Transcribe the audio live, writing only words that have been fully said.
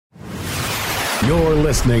You're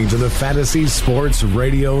listening to the Fantasy Sports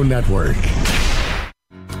Radio Network.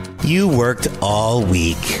 You worked all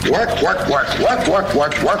week. Work.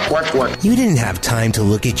 You didn't have time to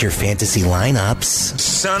look at your fantasy lineups.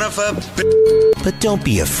 Son of a But don't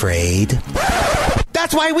be afraid.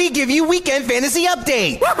 That's why we give you Weekend Fantasy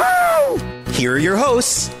Update. Woohoo! Here are your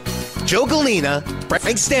hosts, Joe Galena,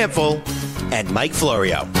 Frank Stanfill, and Mike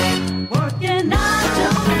Florio.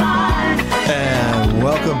 And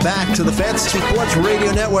welcome back to the Fantasy Sports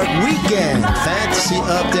Radio Network Weekend Fantasy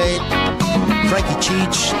Update. Frankie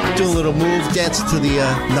Cheech doing a little move, dancing to the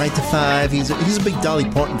 9 to 5. He's a big Dolly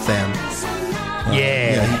Parton fan.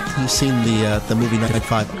 He's seen the movie 9 to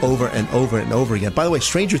 5 over and over and over again. By the way,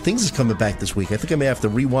 Stranger Things is coming back this week. I think I may have to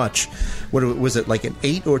rewatch. What was it, like an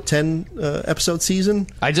 8 or 10 episode season?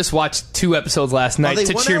 I just watched 2 episodes last night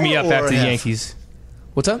to cheer me up after the Yankees.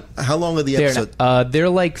 What's up? How long are the episodes? They're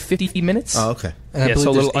like 50 minutes. Oh, okay. Yeah, so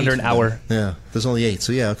a little under an hour. Yeah, there's only 8.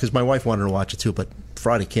 So yeah, because my wife wanted to watch it too, but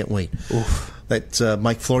Friday can't wait. Oof. That's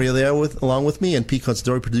Mike Florio there along with me, and Pete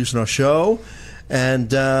Considori producing our show. And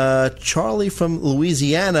Charlie from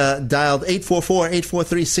Louisiana dialed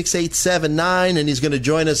 844-843-6879, and he's going to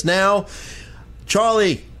join us now.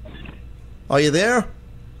 Charlie, are you there?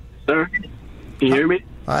 Sir, can you hear me?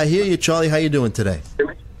 I hear you, Charlie. How you doing today?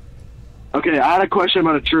 Okay, I had a question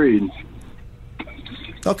about a trade.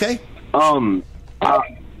 Okay.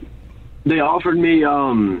 They offered me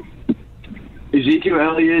Ezekiel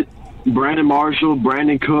Elliott, Brandon Marshall,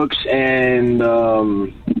 Brandon Cooks, and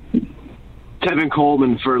Tevin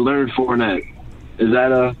Coleman for Leonard Fournette. Is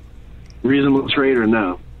that a reasonable trade or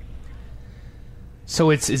no? So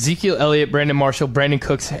it's Ezekiel Elliott, Brandon Marshall, Brandon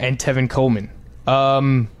Cooks, and Tevin Coleman.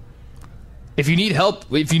 If you need help,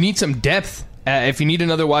 if you need some depth, if you need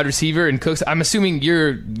another wide receiver and Cooks, I'm assuming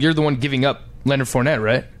you're the one giving up Leonard Fournette,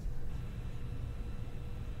 right?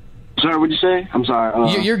 Sorry, what'd you say? I'm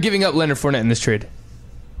sorry. You're giving up Leonard Fournette in this trade.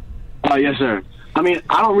 Yes, sir. I mean,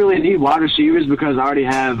 I don't really need wide receivers because I already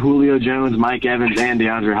have Julio Jones, Mike Evans, and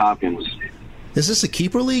DeAndre Hopkins. Is this a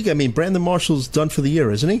keeper league? I mean, Brandon Marshall's done for the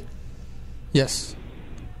year, isn't he? Yes.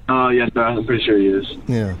 Yes, sir. I'm pretty sure he is.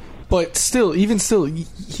 Yeah. But still,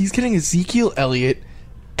 he's getting Ezekiel Elliott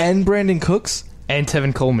and Brandon Cooks. And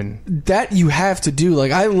Tevin Coleman. That you have to do.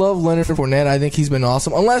 Like, I love Leonard Fournette. I think he's been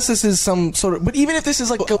awesome. Unless this is some sort of... But even if this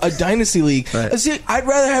is like a dynasty league, right. I'd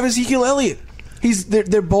rather have Ezekiel Elliott.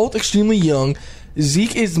 They're both extremely young.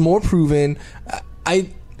 Zeke is more proven. I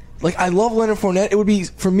love Leonard Fournette. It would be,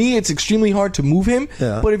 for me, it's extremely hard to move him.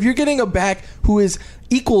 Yeah. But if you're getting a back who is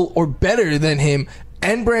equal or better than him,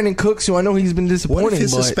 and Brandon Cooks, who I know he's been disappointing. What if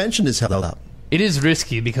his suspension is held up? It is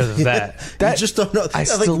risky because of that. You just don't know. I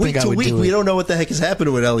still think I would do it. We don't know what the heck is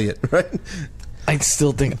happening with Elliott, right? I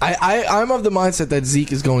still think I'm of the mindset that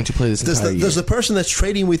Zeke is going to play this entire year. Does the person that's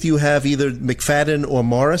trading with you have either McFadden or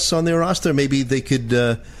Morris on their roster? Maybe they could,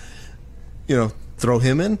 throw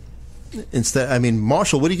him in instead. I mean,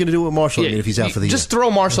 Marshall. What are you going to do with Marshall if he's out for the year? Just throw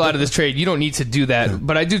Marshall out of this trade. You don't need to do that. Yeah.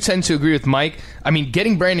 But I do tend to agree with Mike. I mean,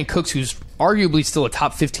 getting Brandon Cooks, who's arguably still a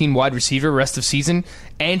top 15 wide receiver rest of season,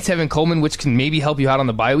 and Tevin Coleman, which can maybe help you out on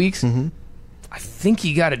the bye weeks. Mm-hmm. I think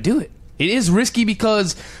you got to do it. It is risky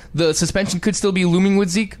because the suspension could still be looming with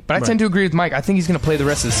Zeke, but I tend to agree with Mike. I think he's going to play the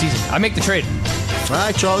rest of the season. I make the trade. All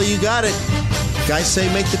right, Charlie, you got it. Guys say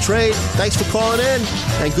make the trade. Thanks for calling in,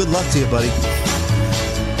 and good luck to you, buddy.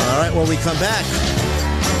 All right, when we come back,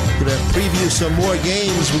 we're going to preview some more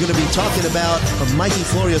games. We're going to be talking about Mikey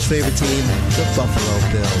Florio's favorite team, the Buffalo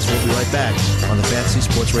Bills. We'll be right back on the Fantasy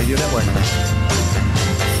Sports Radio Network.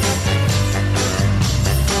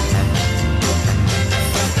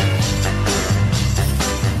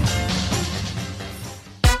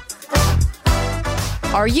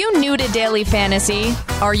 Are you new to Daily Fantasy?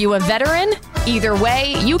 Are you a veteran? Either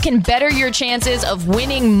way, you can better your chances of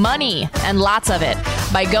winning money, and lots of it,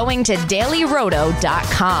 by going to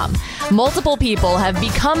dailyroto.com. Multiple people have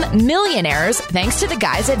become millionaires thanks to the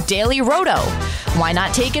guys at Daily Roto. Why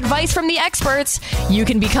not take advice from the experts? You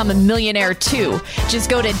can become a millionaire too. Just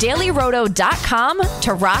go to dailyroto.com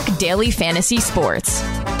to rock daily fantasy sports.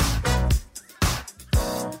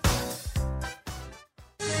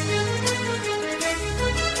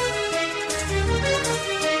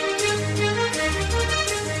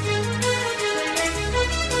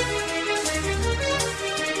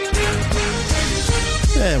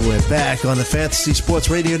 And we're back on the Fantasy Sports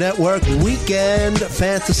Radio Network. Weekend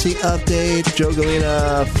Fantasy Update. Joe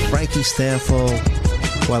Galena, Frankie Stanfill,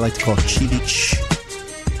 who I like to call Cheech.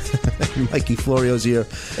 Mikey Florio's here.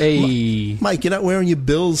 Hey. Mike, you're not wearing your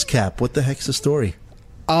Bills cap. What the heck's the story?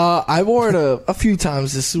 I wore it a few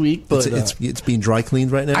times this week, but it's being dry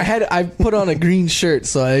cleaned right now. I put on a green shirt,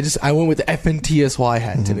 so I went with the FNTSY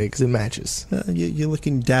hat today because it matches. You're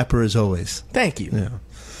looking dapper as always. Thank you.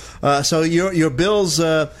 Yeah. So your Bills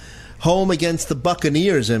home against the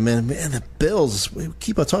Buccaneers, and man, the Bills. We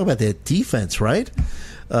keep on talking about their defense, right?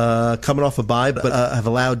 Coming off a bye, but have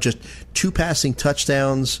allowed just 2 passing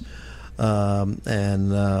touchdowns.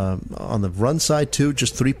 And on the run side, too,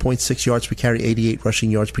 just 3.6 yards per carry, 88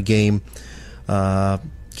 rushing yards per game.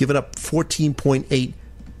 Giving up 14.8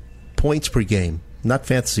 points per game. Not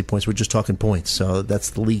fantasy points, we're just talking points. So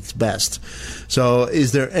that's the league's best. So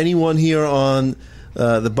is there anyone here on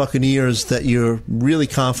the Buccaneers that you're really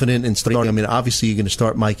confident in starting? I mean, obviously you're going to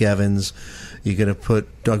start Mike Evans. You're going to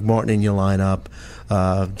put Doug Martin in your lineup.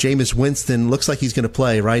 Jameis Winston looks like he's going to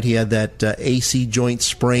play, right? He had that AC joint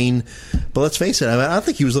sprain. But let's face it, I don't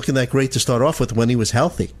think he was looking that great to start off with when he was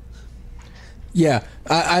healthy. Yeah.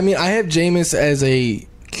 I mean, I have Jameis as a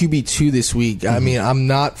QB2 this week. I mean, I'm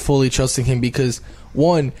not fully trusting him because,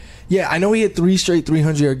 one, I know he had 3 straight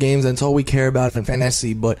 300-yard games. That's all we care about in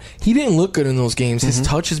fantasy, but he didn't look good in those games. His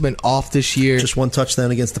touch has been off this year. Just 1 touchdown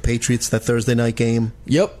against the Patriots, that Thursday night game.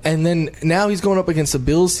 Yep, and then now he's going up against the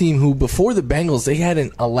Bills team who, before the Bengals, they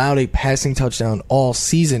hadn't allowed a passing touchdown all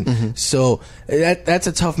season. So that's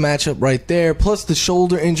a tough matchup right there. Plus the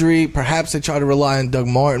shoulder injury, perhaps they try to rely on Doug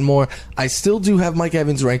Martin more. I still do have Mike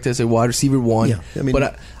Evans ranked as a wide receiver 1,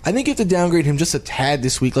 but I think you have to downgrade him just a tad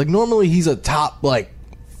this week. Like, normally he's a top,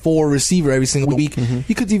 4 receiver every single week.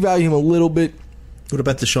 You could devalue him a little bit. What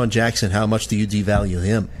about Deshaun Jackson? How much do you devalue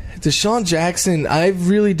him? Deshaun Jackson, I've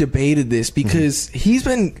really debated this because he's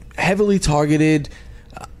been heavily targeted.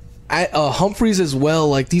 Humphreys as well.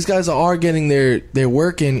 Like, these guys are getting their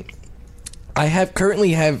work in. I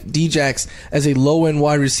currently have Djax as a low-end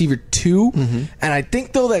wide receiver 2, and I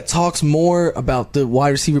think, though, that talks more about the wide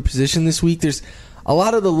receiver position this week. There's a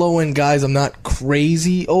lot of the low-end guys I'm not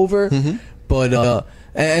crazy over, but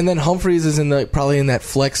and then Humphreys is probably in that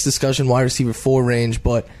flex discussion, wide receiver 4 range.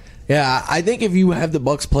 But yeah, I think if you have the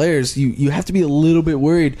Bucs players, you have to be a little bit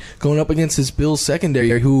worried going up against this Bills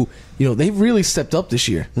secondary, who they've really stepped up this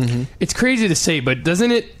year. It's crazy to say, but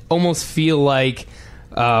doesn't it almost feel like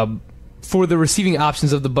for the receiving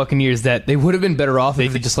options of the Buccaneers that they would have been better off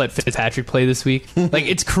if they just let Fitzpatrick play this week? Like,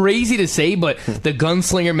 it's crazy to say, but the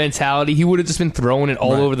gunslinger mentality, he would have just been throwing it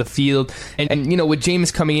all over the field. And with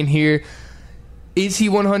Jameis coming in here, is he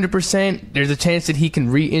 100%? There's a chance that he can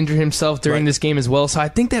re-injure himself during this game as well. So I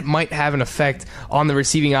think that might have an effect on the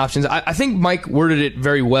receiving options. I think Mike worded it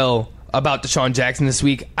very well about Deshaun Jackson this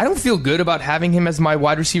week. I don't feel good about having him as my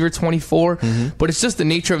wide receiver 24, but it's just the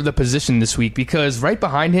nature of the position this week because right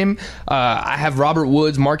behind him, I have Robert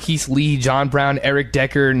Woods, Marquise Lee, John Brown, Eric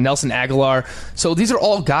Decker, Nelson Aguilar. So these are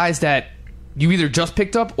all guys that you either just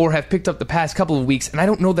picked up or have picked up the past couple of weeks, and I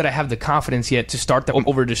don't know that I have the confidence yet to start them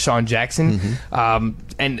over Deshaun Jackson.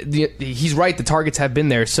 And he's right, the targets have been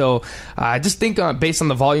there. So I just think based on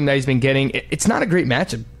the volume that he's been getting, it's not a great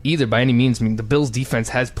matchup either by any means. I mean, the Bills' defense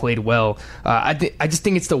has played well. I just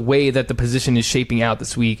think it's the way that the position is shaping out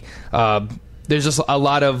this week. There's just a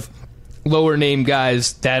lot of lower name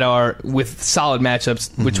guys that are with solid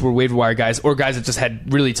matchups, which were waiver wire guys, or guys that just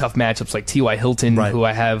had really tough matchups like T.Y. Hilton, who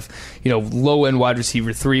I have, low end wide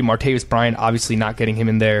receiver 3, Martavis Bryant, obviously not getting him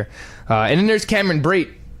in there. And then there's Cameron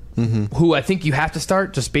Brate, who I think you have to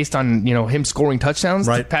start just based on him scoring touchdowns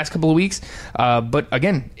the past couple of weeks. But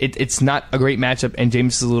again, it's not a great matchup, and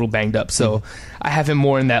James is a little banged up. So I have him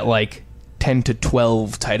more in that 10 to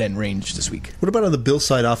 12 tight end range this week. What about on the Bills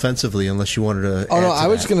side offensively, unless you wanted to I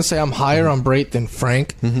was going to say I'm higher on Brate than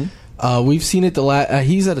Frank. We've seen it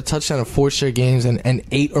he's at a touchdown in 4 straight games and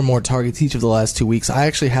 8 or more targets each of the last 2 weeks. I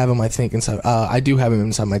actually have him, I think, inside. I do have him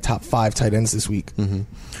inside my top 5 tight ends this week.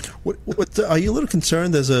 What are you a little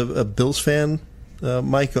concerned as a Bills fan,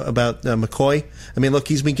 Mike, about McCoy? I mean, look,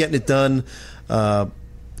 he's been getting it done.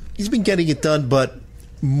 But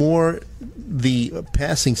more the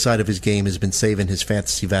passing side of his game has been saving his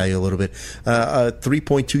fantasy value a little bit.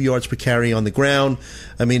 3.2 yards per carry on the ground.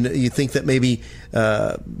 I mean, you think that maybe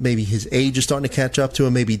his age is starting to catch up to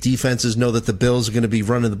him. Maybe defenses know that the Bills are going to be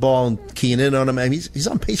running the ball and keying in on him. I mean, he's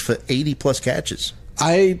on pace for 80-plus catches.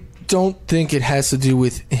 I don't think it has to do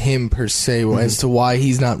with him per se as to why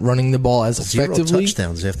he's not running the ball as effectively. 0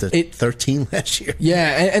 touchdowns after 13 last year.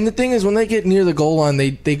 Yeah, and the thing is, when they get near the goal line,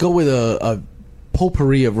 they go with a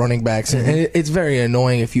potpourri of running backs, and it's very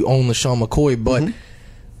annoying if you own LeSean McCoy. But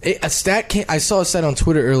I saw a stat on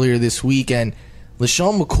Twitter earlier this week, and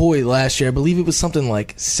LaShawn McCoy last year, I believe it was something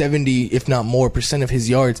like 70, if not more, % of his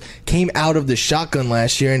yards came out of the shotgun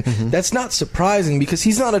last year. And that's not surprising because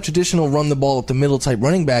he's not a traditional run the ball up the middle type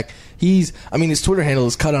running back. His Twitter handle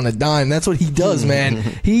is cut on a dime. That's what he does, man.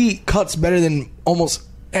 He cuts better than almost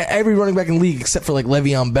every running back in the league except for like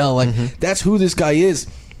Le'Veon Bell. That's who this guy is.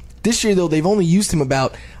 This year, though, they've only used him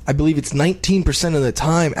about, I believe it's 19% of the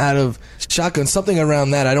time out of shotgun, something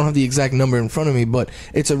around that. I don't have the exact number in front of me, but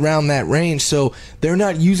it's around that range. So they're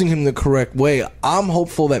not using him the correct way. I'm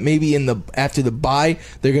hopeful that maybe after the bye,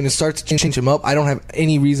 they're going to start to change him up. I don't have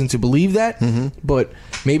any reason to believe that, but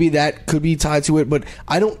maybe that could be tied to it. But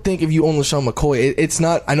I don't think if you own LaShawn McCoy, it's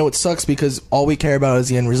not. I know it sucks because all we care about is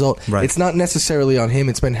the end result. Right. It's not necessarily on him.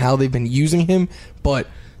 It's been how they've been using him, but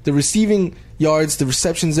the receiving yards, the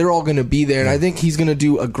receptions, they're all going to be there. And I think he's going to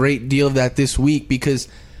do a great deal of that this week because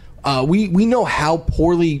we know how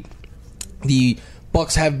poorly the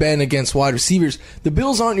Bucs have been against wide receivers. The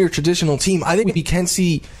Bills aren't your traditional team. I think we can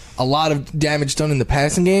see a lot of damage done in the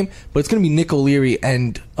passing game, but it's going to be Nick O'Leary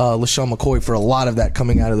and LaShawn McCoy for a lot of that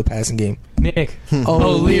coming out of the passing game. Nick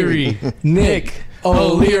O'Leary. Nick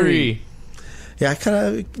O'Leary. Yeah,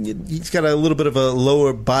 he's got a little bit of a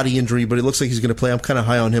lower body injury, but it looks like he's going to play. I'm kind of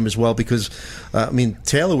high on him as well because,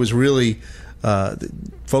 Taylor was really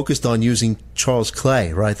focused on using Charles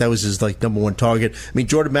Clay, right? That was his number one target.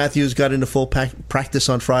 Jordan Matthews got into full practice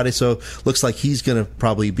on Friday, so looks like he's going to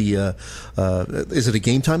probably be is it a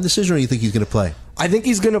game time decision, or do you think he's going to play? I think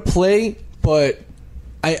he's going to play, but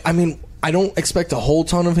I don't expect a whole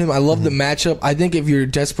ton of him. I love the matchup. I think if you're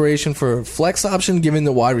desperation for a flex option, given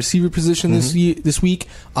the wide receiver position this week,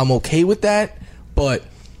 I'm okay with that. But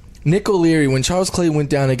Nick O'Leary, when Charles Clay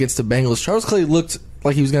went down against the Bengals, Charles Clay looked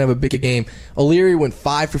like he was going to have a big game. O'Leary went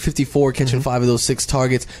 5 for 54, catching 5 of those 6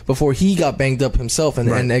 targets before he got banged up himself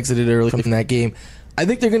and exited early from that game. I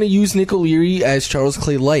think they're going to use Nick O'Leary as Charles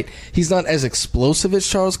Clay light. He's not as explosive as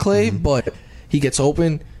Charles Clay, but he gets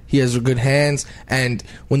open. He has good hands, and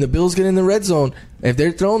when the Bills get in the red zone, if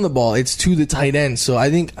they're throwing the ball, it's to the tight end. So I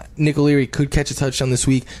think Nick O'Leary could catch a touchdown this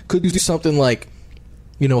week, could do something like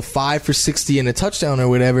 5 for 60 and a touchdown or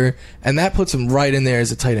whatever, and that puts him right in there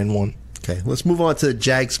as a tight end one. Okay, let's move on to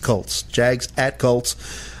Jags-Colts. Jags at Colts.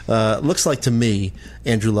 Looks like to me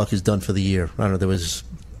Andrew Luck is done for the year. I don't know, there was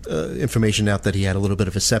information out that he had a little bit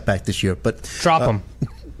of a setback this year, but drop him.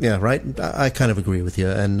 Yeah, right. I kind of agree with you.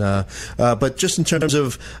 And but just in terms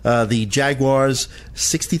of the Jaguars,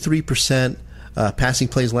 63% passing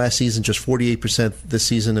plays last season, just 48% this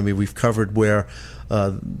season. We've covered where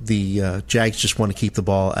the Jags just want to keep the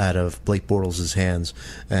ball out of Blake Bortles' hands,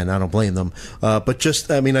 and I don't blame them. But just,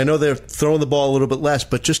 I know they're throwing the ball a little bit less,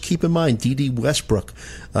 but just keep in mind, D.D. Westbrook,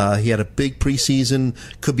 he had a big preseason,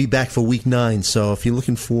 could be back for Week 9. So if you're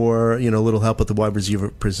looking for a little help at the wide receiver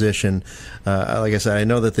position, like I said, I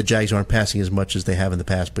know that the Jags aren't passing as much as they have in the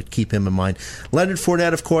past, but keep him in mind. Leonard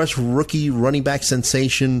Fournette, of course, rookie running back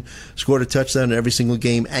sensation, scored a touchdown in every single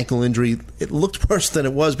game. Ankle injury, it looked worse than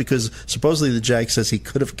it was because supposedly the Jags says he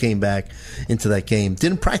could have came back into that game.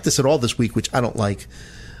 Didn't practice at all this week, which I don't like.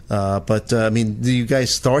 But do you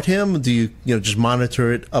guys start him? Do you just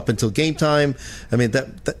monitor it up until game time?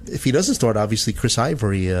 That if he doesn't start, obviously Chris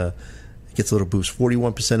Ivory gets a little boost.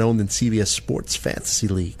 41% owned in CBS Sports fantasy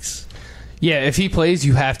leagues. Yeah, if he plays,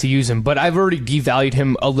 you have to use him. But I've already devalued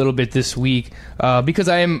him a little bit this week because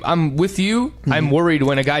I'm with you. Mm-hmm. I'm worried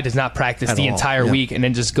when a guy does not practice the entire week and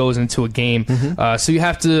then just goes into a game. Mm-hmm. So you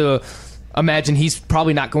have to imagine he's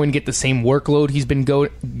probably not going to get the same workload he's been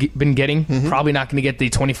getting. Mm-hmm. Probably not going to get the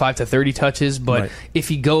 25 to 30 touches. But if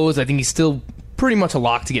he goes, I think he's still pretty much a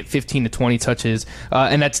lock to get 15 to 20 touches,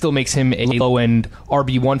 and that still makes him a low-end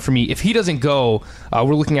RB1 for me. If he doesn't go,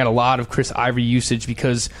 we're looking at a lot of Chris Ivory usage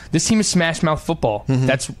because this team is smash-mouth football.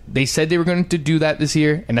 Mm-hmm. They said they were going to do that this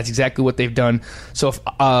year, and that's exactly what they've done. So if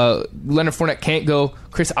Leonard Fournette can't go,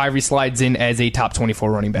 Chris Ivory slides in as a top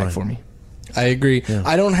 24 running back for me. I agree. Yeah.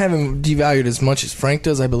 I don't have him devalued as much as Frank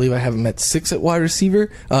does. I believe I have him at 6 at wide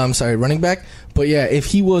receiver. Running back. But yeah, if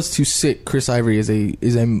he was to sit, Chris Ivory is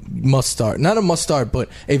a must start. Not a must start, but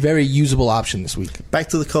a very usable option this week. Back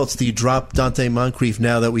to the Colts. Do you drop Dante Moncrief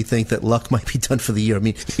now that we think that Luck might be done for the year?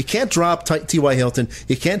 You can't drop T.Y. Hilton.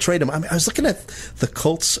 You can't trade him. I was looking at the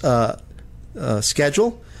Colts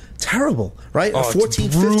schedule. Terrible, right?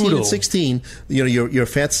 14, 15, and 16. Your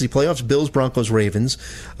fantasy playoffs: Bills, Broncos, Ravens.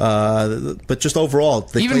 But just overall,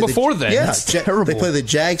 before then, it's terrible. They play the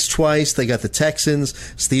Jags twice. They got the Texans,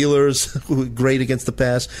 Steelers, who are great against the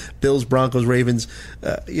pass. Bills, Broncos, Ravens.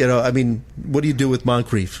 What do you do with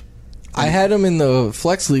Moncrief? I had him in the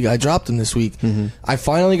flex league. I dropped him this week. Mm-hmm. I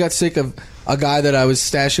finally got sick of a guy that I was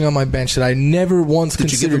stashing on my bench that I never once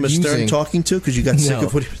Did you give considered him a stern using. talking to? Because you got sick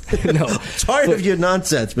of what he was No. Tired of your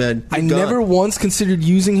nonsense, man. I never once considered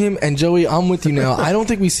using him, and Joey, I'm with you now. I don't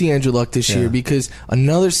think we see Andrew Luck this year because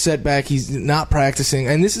another setback, he's not practicing.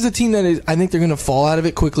 And this is a team that is, I think they're going to fall out of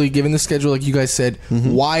it quickly, given the schedule, like you guys said.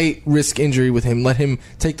 Why risk injury with him? Let him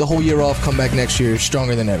take the whole year off, come back next year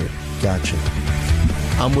stronger than ever. Gotcha.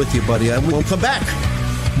 I'm with you, buddy. We'll come back.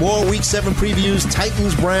 More Week 7 previews.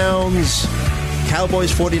 Titans, Browns,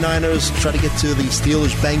 Cowboys, 49ers. Try to get to the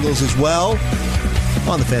Steelers, Bengals as well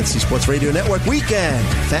on the Fantasy Sports Radio Network Weekend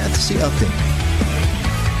Fantasy Update.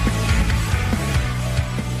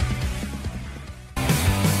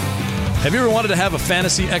 Have you ever wanted to have a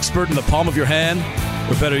fantasy expert in the palm of your hand?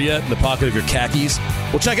 Or better yet, in the pocket of your khakis?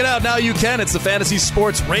 Well, check it out. Now you can. It's the Fantasy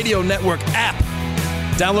Sports Radio Network app.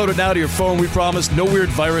 Download it now to your phone. We promise no weird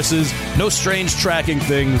viruses, no strange tracking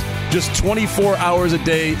things. Just 24 hours a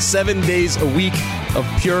day, 7 days a week of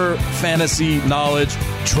pure fantasy knowledge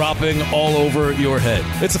dropping all over your head.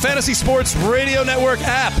 It's the Fantasy Sports Radio Network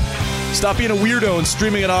app. Stop being a weirdo and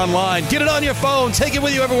streaming it online. Get it on your phone. Take it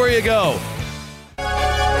with you everywhere you go.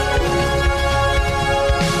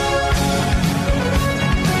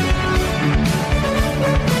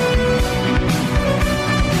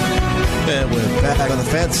 And we're back on the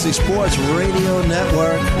Fantasy Sports Radio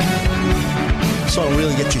Network. So it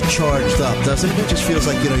really gets you charged up, doesn't it? It just feels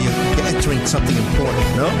like, you're entering something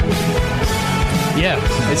important, no? Yeah,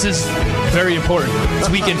 this is very important. It's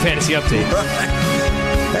Weekend Fantasy Update.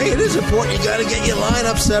 Hey, it is important. You got to get your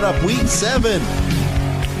lineup set up. Week 7.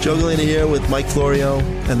 Joe Galena here with Mike Florio,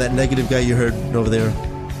 and that negative guy you heard over there,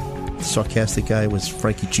 the sarcastic guy, was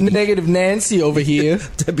Frankie Cheeky. Negative Nancy over here.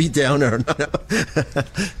 Debbie Downer.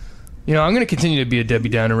 You know, I'm going to continue to be a Debbie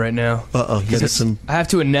Downer right now. Uh-oh. I have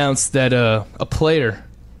to announce that a player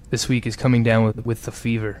this week is coming down with the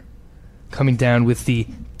fever. Coming down with the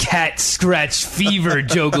cat scratch fever,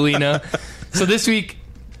 Joe Galena. So this week,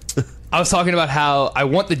 I was talking about how I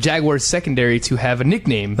want the Jaguars secondary to have a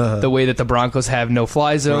nickname, the way that the Broncos have No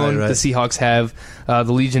Fly Zone, right. the Seahawks have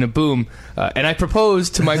the Legion of Boom. And I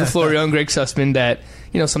proposed to Michael Florio and Greg Sussman that,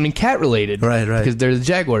 something cat-related. Right. Because they're the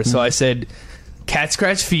Jaguars. So I said Cat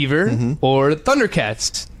Scratch Fever or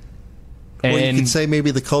Thundercats. Or you could say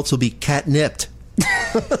maybe the Colts will be cat-nipped.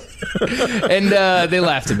 And they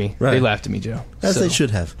laughed at me. Right. They laughed at me, Joe. As they should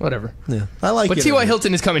have. Whatever. Yeah, I like it. But T.Y.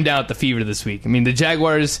 Hilton is coming down at the fever this week. I mean, the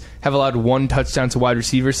Jaguars have allowed 1 touchdown to wide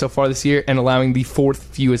receivers so far this year and allowing the 4th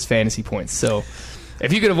fewest fantasy points. So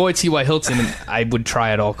if you could avoid T.Y. Hilton, I would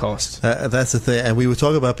try at all costs. That's the thing. And we were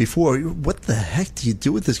talking about before, what the heck do you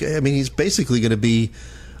do with this guy? I mean, he's basically going to be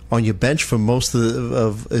on your bench for most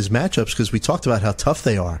of his matchups because we talked about how tough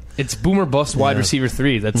they are. It's boomer bust wide receiver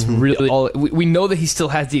 3. That's really all. We know that he still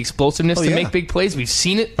has the explosiveness to make big plays. We've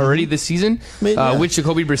seen it already this season with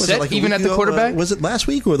Jacoby Brissett, even at the quarterback. Was it last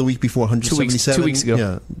week or the week before? 177? 2 weeks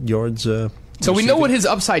ago. Yards. So we know what his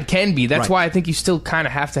upside can be. That's why I think you still kind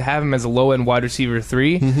of have to have him as a low-end wide receiver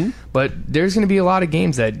 3. But there's going to be a lot of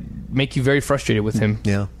games that make you very frustrated with him.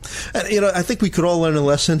 Yeah. And, I think we could all learn a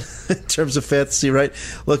lesson in terms of fantasy, right?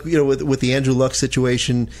 Look, with the Andrew Luck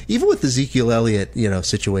situation, even with the Ezekiel Elliott,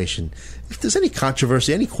 situation, if there's any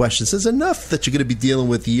controversy, any questions, there's enough that you're going to be dealing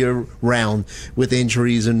with year-round with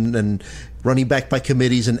injuries and running back by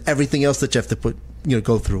committees and everything else that you have to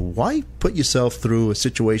go through. Why put yourself through a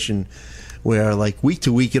situation where, like, week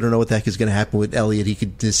to week, you don't know what the heck is going to happen with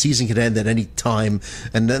Elliott. The season could end at any time,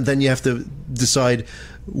 and then you have to decide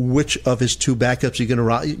which of his 2 backups you're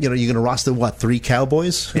going to roster. What, 3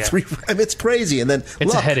 Cowboys? Yeah. 3. I mean, it's crazy. And then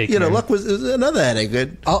it's Luck, a headache. Luck was another headache.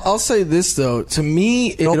 I'll say this though. To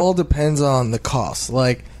me, it all depends on the cost.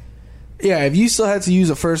 Like, yeah, if you still had to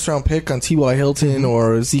use a first-round pick on T.Y. Hilton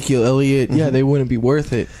or Ezekiel Elliott, they wouldn't be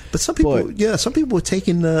worth it. But some people were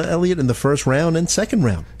taking Elliott in the first round and second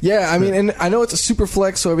round. Yeah, I mean, and I know it's a super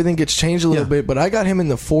flex, so everything gets changed a little bit, but I got him in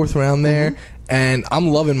the 4th round there, and I'm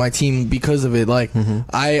loving my team because of it. Like,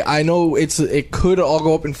 I know it could all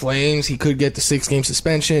go up in flames. He could get the 6-game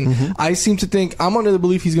suspension. I seem to think, I'm under the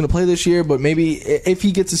belief he's going to play this year, but maybe if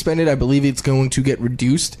he gets suspended, I believe it's going to get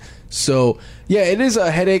reduced. So, yeah, it is a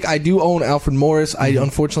headache. I do own Alfred Morris. I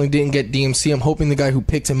unfortunately didn't get DMC. I'm hoping the guy who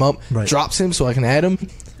picked him up drops him so I can add him.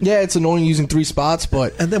 Yeah, it's annoying using 3 spots,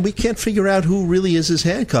 but... And then we can't figure out who really is his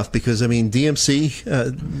handcuff because, I mean, DMC,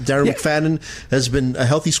 Darren McFadden, has been a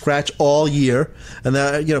healthy scratch all year. And,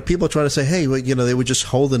 people are trying to say, hey, well, they were just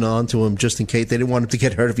holding on to him just in case. They didn't want him to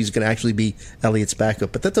get hurt if he's going to actually be Elliott's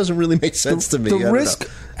backup. But that doesn't really make sense to me. The risk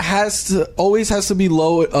always has to be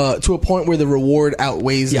low to a point where the reward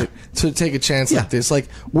outweighs it. to take a chance like this. Like,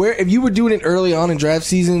 where if you were doing it early on in draft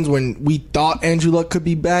seasons when we thought Andrew Luck could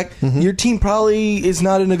be back, your team probably is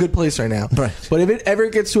not in a good place right now. Right. But if it ever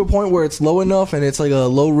gets to a point where it's low enough and it's like a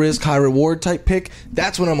low risk, high reward type pick,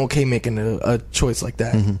 that's when I'm okay making a choice like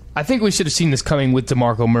that. I think we should have seen this coming with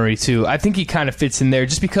DeMarco Murray too. I think he kind of fits in there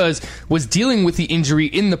just because was dealing with the injury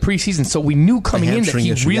in the preseason, so we knew coming in that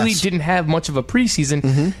he really didn't have much of a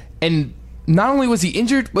preseason, and not only was he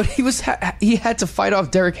injured, but he had to fight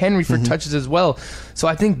off Derrick Henry for touches as well. So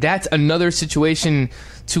I think that's another situation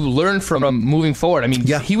to learn from moving forward. I mean,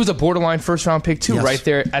 he was a borderline first-round pick too, right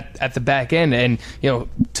there at the back end, and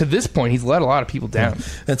to this point, he's let a lot of people down.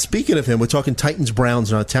 And speaking of him, we're talking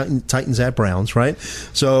Titans-Browns now. Titans at Browns, right?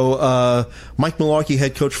 So Mike Mularkey,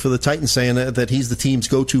 head coach for the Titans, saying that he's the team's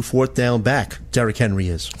go-to fourth down back. Derrick Henry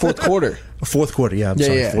is fourth quarter. Fourth quarter, yeah. I'm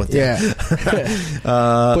sorry, fourth down.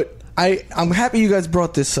 But I'm happy you guys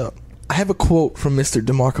brought this up. I have a quote from Mr.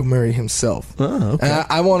 DeMarco Murray himself. Oh, okay. And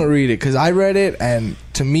I want to read it because I read it, and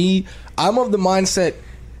to me, I'm of the mindset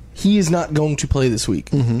he is not going to play this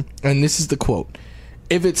week. And this is the quote.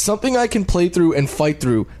 If it's something I can play through and fight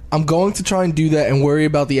through, I'm going to try and do that and worry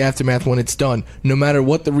about the aftermath when it's done, no matter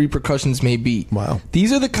what the repercussions may be. Wow.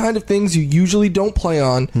 These are the kind of things you usually don't play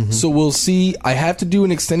on, so we'll see. I have to do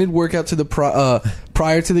an extended workout to the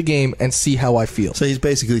prior to the game and see how I feel. So he's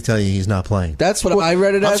basically telling you he's not playing. That's what I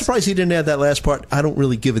read it as. I'm surprised he didn't add that last part. I don't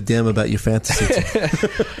really give a damn about your fantasy team.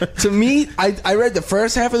 To me, I read the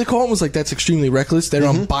first half of the call and was like, that's extremely reckless. They're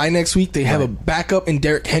on bye next week. They have a backup in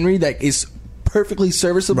Derrick Henry that is perfectly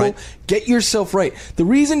serviceable. Right. Get yourself right. The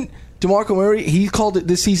reason DeMarco Murray, he called it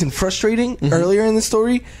this season frustrating earlier in the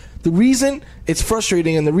story. The reason it's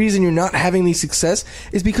frustrating and the reason you're not having any success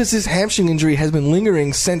is because his hamstring injury has been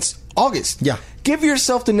lingering since August. Yeah. Give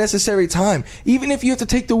yourself the necessary time. Even if you have to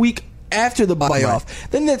take the week after the bye off,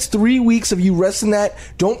 then that's 3 weeks of you resting that.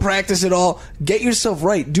 Don't practice at all. Get yourself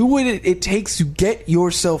right. Do what it takes to get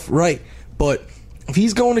yourself right. But if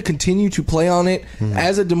he's going to continue to play on it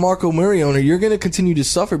as a DeMarco Murray owner, you're going to continue to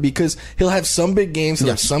suffer because he'll have some big games. He'll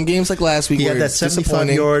have some games like last week. He where had that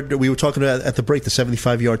 75-yard, we were talking about at the break, the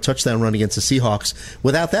 75-yard touchdown run against the Seahawks.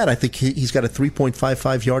 Without that, I think he's got a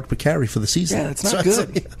 3.55 yard per carry for the season. Yeah, that's not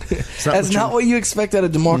good. That's not what you expect out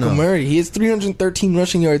of DeMarco Murray. He has 313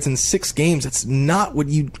 rushing yards in 6 games. That's not what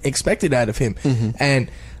you expected out of him. And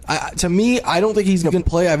to me, I don't think he's going to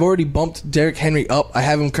play. I've already bumped Derrick Henry up. I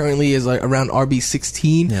have him currently as like around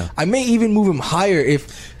RB16. Yeah. I may even move him higher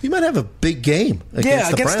if he might have a big game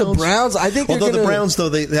against the Browns. I think although the Browns, though,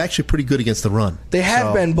 they're actually pretty good against the run. They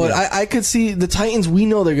have been, but I could see the Titans. We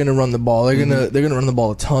know they're going to run the ball. They're gonna run the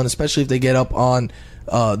ball a ton, especially if they get up on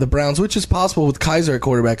the Browns, which is possible with Kaiser at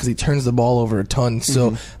quarterback because he turns the ball over a ton.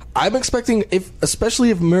 So I'm expecting, especially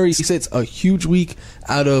if Murray sits a huge week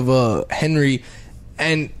out of Henry.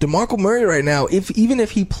 And DeMarco Murray right now, even if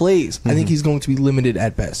he plays, I think he's going to be limited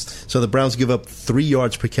at best. So the Browns give up 3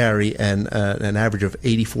 yards per carry and an average of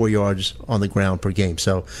 84 yards on the ground per game.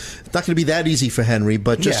 So it's not going to be that easy for Henry,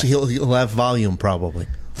 but just he'll have volume probably.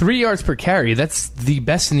 3 yards per carry, that's the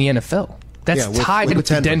best in the NFL. That's tied with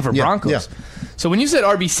the Denver Broncos. Yeah. So when you said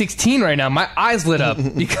RB16 right now, my eyes lit up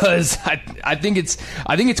because I think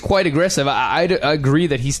it's quite aggressive. I agree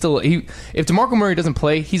that if DeMarco Murray doesn't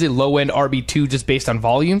play, he's a low end RB2 just based on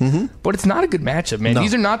volume. But it's not a good matchup, man. No.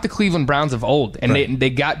 These are not the Cleveland Browns of old, and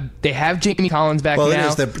they have Jamie Collins back now. Well,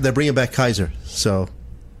 it is. They're bringing back Kaiser, so.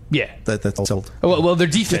 Yeah, that's old. Well, their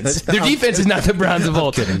defense is not the Browns of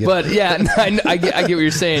old. Kidding, but I get what you're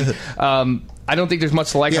saying. I don't think there's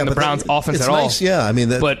much to like on the Browns' offense at all. Nice, yeah. I mean,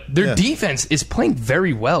 but their defense is playing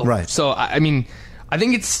very well. Right. So I mean, I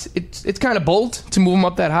think it's kind of bold to move him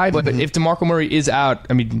up that high. But if DeMarco Murray is out,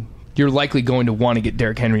 I mean, you're likely going to want to get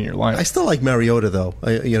Derrick Henry in your lineup. I still like Mariota though.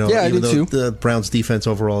 I do too. The Browns' defense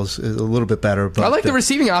overall is a little bit better. But I like the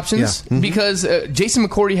receiving options because Jason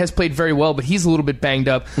McCourty has played very well, but he's a little bit banged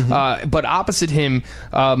up. But opposite him,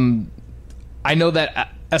 I know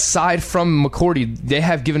that. Aside from McCourty, they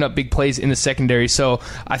have given up big plays in the secondary. So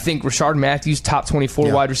I think Rashard Matthews, top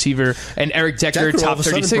 24 wide receiver, and Eric Decker top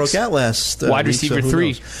 36 broke out last wide receiver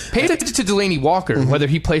 3. Pay attention to Delaney Walker, whether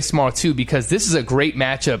he plays tomorrow too, because this is a great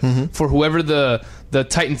matchup for whoever the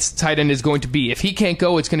Titans tight end is going to be. If he can't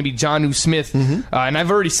go, it's going to be Jonnu Smith. And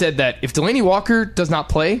I've already said that if Delaney Walker does not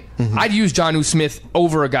play, I'd use Jonnu Smith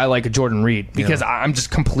over a guy like a Jordan Reed because I'm just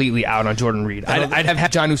completely out on Jordan Reed. I'd have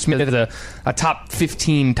had Jonnu Smith as a top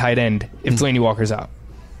 15 tight end if Delaney Walker's out.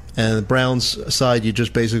 And the Browns side, you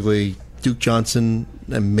just basically Duke Johnson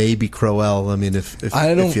and maybe Crowell. I mean, if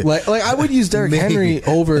I would use Derrick Henry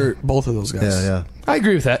over both of those guys. Yeah. I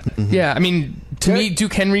agree with that. Yeah, I mean, To me,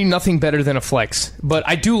 Duke Henry, nothing better than a flex. But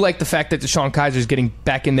I do like the fact that DeShone Kizer is getting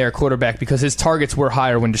back in there at quarterback because his targets were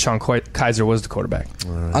higher when DeShone Kizer was the quarterback.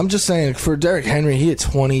 I'm just saying, for Derrick Henry, he had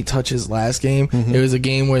 20 touches last game. It was a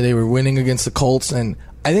game where they were winning against the Colts, and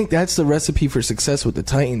I think that's the recipe for success with the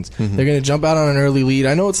Titans. They're going to jump out on an early lead.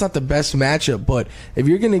 I know it's not the best matchup, but if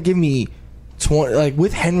you're going to give me 20, like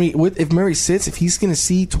with Henry, if Murray sits, if he's going to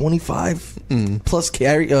see 25 plus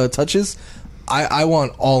touches, I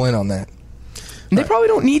want all in on that. And they probably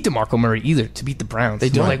don't need DeMarco Murray either to beat the Browns. They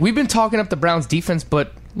don't. Like, we've been talking up the Browns defense,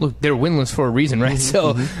 but look, they're winless for a reason, right?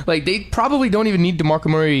 So, like, they probably don't even need DeMarco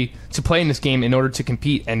Murray to play in this game in order to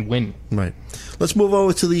compete and win. Right. Let's move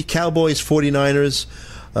over to the Cowboys 49ers.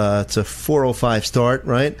 It's a 4:05 start,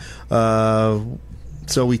 right?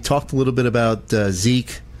 So we talked a little bit about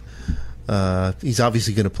Zeke. He's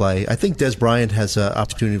obviously going to play. I think Des Bryant has an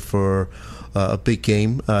opportunity for a big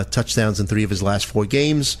game. Touchdowns in 3 of his last 4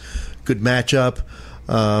 games. Good matchup.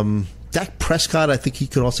 Dak Prescott, I think he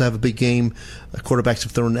could also have a big game. Quarterbacks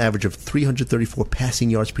have thrown an average of 334 passing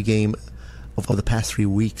yards per game over the past 3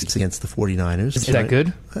 weeks against the 49ers. Is that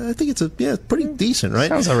good? I think it's pretty decent, right?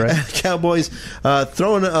 Sounds all right. Cowboys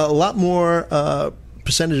throwing a lot more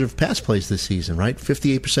percentage of pass plays this season, right?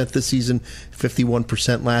 58% this season,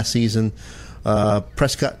 51% last season.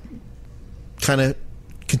 Prescott kind of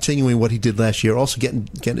continuing what he did last year, also getting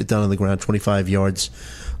it done on the ground, 25 yards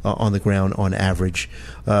on the ground on average.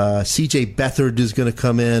 C.J. Beathard is going to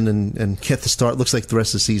come in and get the start. Looks like the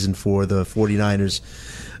rest of the season for the 49ers.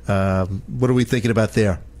 What are we thinking about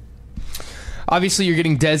there? Obviously, you're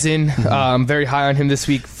getting Dez in. I'm very high on him this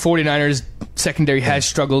week. 49ers secondary has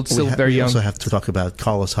struggled, still very young. We also have to talk about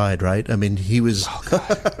Carlos Hyde, right? I mean, he was...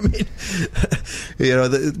 I mean,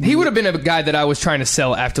 he would have been a guy that I was trying to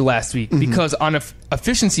sell after last week because on an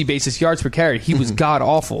efficiency basis, yards per carry, he was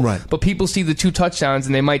god-awful. Right. But people see the 2 touchdowns,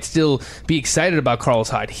 and they might still be excited about Carlos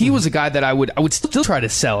Hyde. He was a guy that I would still try to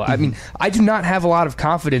sell. I mean, I do not have a lot of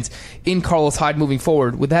confidence in Carlos Hyde moving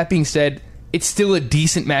forward. With that being said, it's still a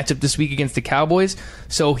decent matchup this week against the Cowboys,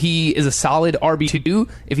 so he is a solid RB2.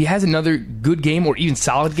 If he has another good game or even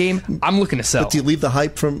solid game, I'm looking to sell. But do you leave the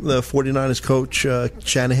hype from the 49ers coach,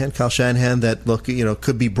 Kyle Shanahan, that, look,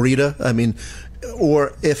 could be Breida? I mean,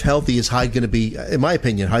 or if healthy, is Hyde going to be, in my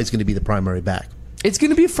opinion, Hyde's going to be the primary back? It's going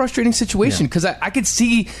to be a frustrating situation because I could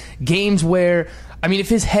see games where, I mean, if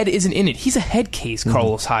his head isn't in it, he's a head case,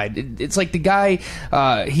 Carlos Hyde. It's like the guy,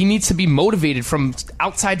 he needs to be motivated from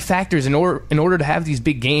outside factors in order to have these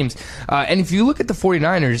big games. And if you look at the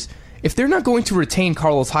 49ers, if they're not going to retain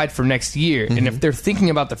Carlos Hyde for next year, and if they're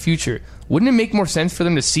thinking about the future, wouldn't it make more sense for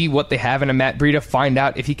them to see what they have in a Matt Breida, find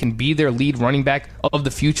out if he can be their lead running back of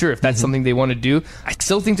the future, if that's something they want to do? I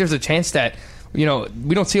still think there's a chance that, we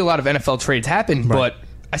don't see a lot of NFL trades happen, but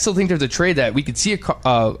I still think there's a trade that we could see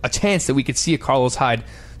a chance that we could see a Carlos Hyde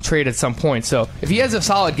trade at some point. So if he has a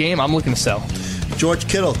solid game, I'm looking to sell. George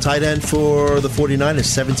Kittle, tight end for the 49ers,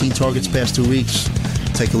 17 targets past 2 weeks.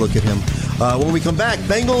 Take a look at him. When we come back,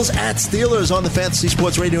 Bengals at Steelers on the Fantasy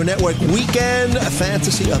Sports Radio Network Weekend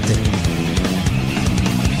Fantasy Update.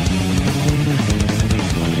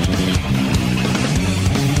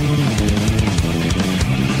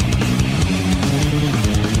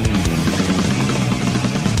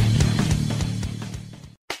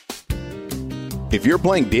 If you're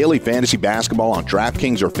playing daily fantasy basketball on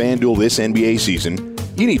DraftKings or FanDuel this NBA season,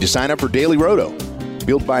 you need to sign up for Daily Roto.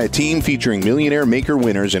 Built by a team featuring millionaire maker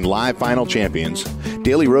winners and live final champions,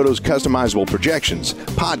 Daily Roto's customizable projections,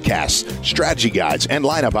 podcasts, strategy guides, and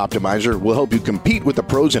lineup optimizer will help you compete with the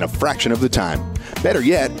pros in a fraction of the time. Better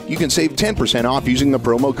yet, you can save 10% off using the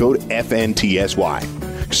promo code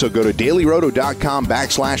FNTSY. So go to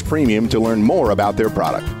dailyroto.com/premium to learn more about their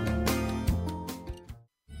product.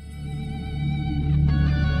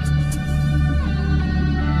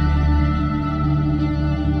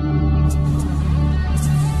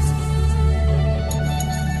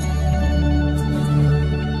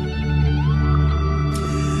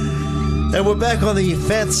 And we're back on the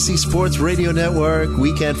Fantasy Sports Radio Network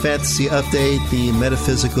Weekend Fantasy Update, the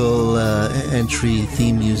metaphysical entry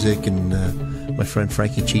theme music, and my friend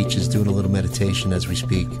Frankie Cheech is doing a little meditation as we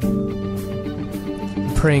speak.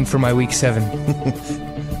 Praying for my Week 7.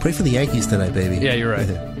 Pray for the Yankees tonight, baby. Yeah, you're right.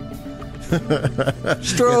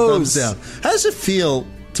 Thumbs down. How does it feel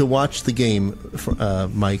to watch the game,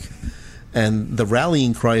 Mike, and the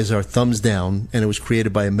rallying cries are thumbs down, and it was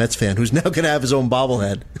created by a Mets fan who's now going to have his own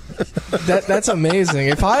bobblehead? That's amazing.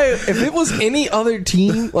 If it was any other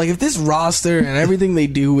team, like if this roster and everything they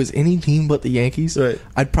do was any team but the Yankees,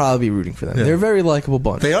 I'd probably be rooting for them. Yeah. They're a very likable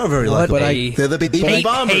bunch. They are very likable. They're the baby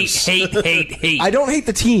bombers. Hate. I don't hate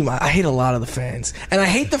the team. I hate a lot of the fans, and I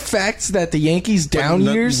hate the fact that the Yankees down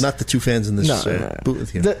years. Not the two fans in this booth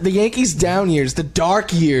with you. The Yankees down years, the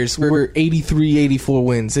dark years, were 83, 84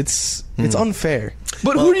 wins. It's unfair.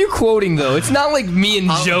 But who are you quoting, though? It's not like me and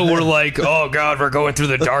Joe were like, oh, God, we're going through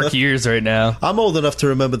the dark years right now. I'm old enough to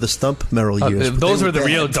remember the Stump Merrill years. Those were the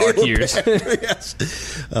real dark years. Yes.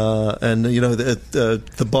 And,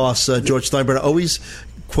 the boss, George Steinbrenner, always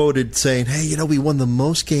quoted saying, hey, we won the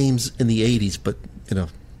most games in the 80s, but,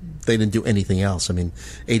 they didn't do anything else. I mean,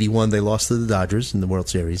 81, they lost to the Dodgers in the World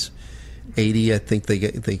Series. 80, I think they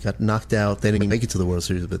got knocked out. They didn't even make it to the World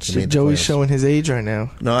Series. But Joey's showing his age right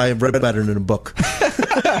now. No, I read about it in a book.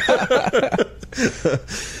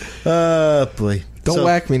 Boy. Don't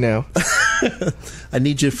whack me now. I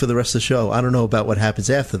need you for the rest of the show. I don't know about what happens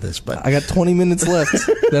after this, but I got 20 minutes left.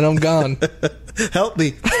 Then I'm gone. Help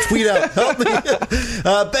me. Tweet out. Help me.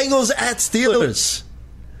 Bengals at Steelers.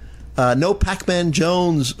 No Pac-Man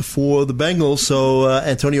Jones for the Bengals, so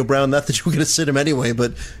Antonio Brown, not that you were going to sit him anyway,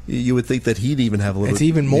 but you would think that he'd even have a little... It's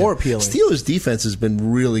even more appealing. Steelers' defense has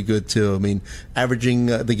been really good, too. I mean, averaging,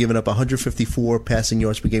 they're giving up 154 passing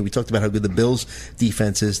yards per game. We talked about how good the Bills'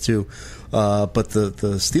 defense is, too. But the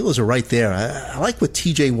Steelers are right there. I like what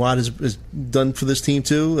T.J. Watt has done for this team,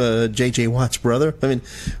 too, J.J. Watt's brother. I mean,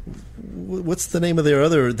 what's the name of their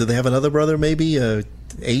other... Do they have another brother, maybe?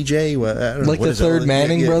 AJ, I don't know, the third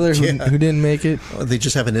Manning brother who didn't make it. They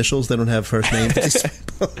just have initials. They don't have first names.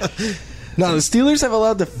 No, the Steelers have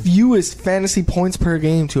allowed the fewest fantasy points per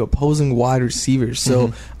game to opposing wide receivers.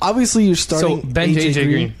 So obviously you're starting. So bench AJ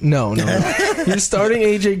Green. No. You're starting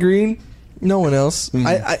AJ Green. No one else.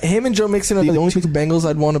 Him and Joe Mixon are the only two Bengals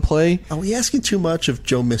I'd want to play. Are we asking too much of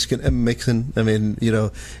Joe Mixon? I mean,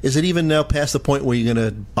 is it even now past the point where you're going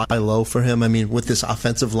to buy low for him? I mean, with this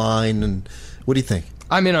offensive line, and what do you think?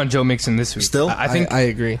 I'm in on Joe Mixon this week. Still? I think I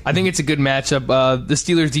agree. I think it's a good matchup. The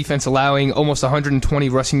Steelers defense allowing almost 120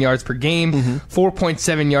 rushing yards per game,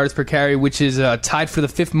 4.7 yards per carry, which is tied for the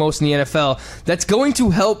fifth most in the NFL. That's going to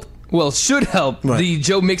help, should help the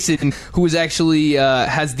Joe Mixon, who is actually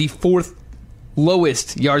has the fourth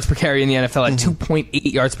lowest yards per carry in the NFL at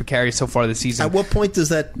 2.8 yards per carry so far this season. At what point does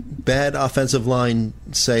that bad offensive line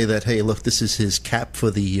say that, hey, look, this is his cap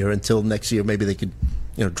for the year until next year maybe they could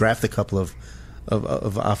draft a couple of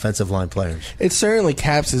offensive line players? It certainly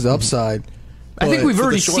caps his upside. I think we've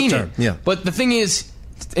already seen it. Yeah. But the thing is,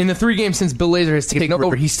 in the 3 games since Bill Lazor has taken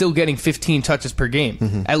over, he's still getting 15 touches per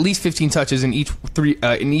game. At least 15 touches in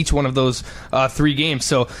each one of those 3 games.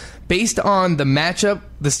 So based on the matchup,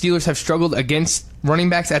 the Steelers have struggled against running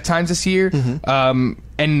backs at times this year.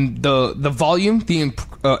 And the volume, the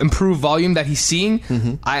improved volume that he's seeing,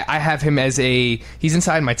 I have him as he's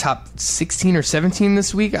inside my top 16 or 17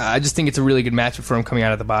 this week. I just think it's a really good matchup for him coming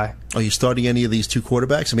out of the bye. Are you starting any of these 2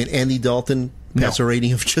 quarterbacks? I mean, Andy Dalton, passer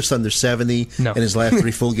rating of just under 70 in his last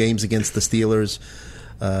 3 full games against the Steelers.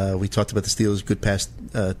 We talked about the Steelers' good pass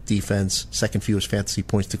defense, second fewest fantasy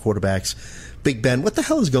points to quarterbacks. Big Ben, what the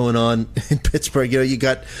hell is going on in Pittsburgh? You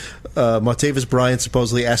got Martavis Bryant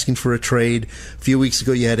supposedly asking for a trade. A few weeks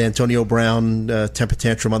ago, you had Antonio Brown temper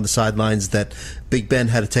tantrum on the sidelines that Big Ben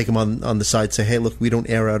had to take him on the side, say, hey, look, we don't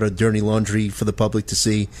air out our dirty laundry for the public to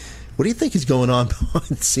see. What do you think is going on behind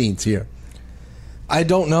the scenes here? I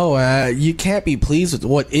don't know. You can't be pleased with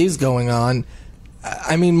what is going on.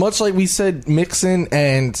 I mean, much like we said, Mixon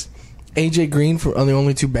and AJ Green are the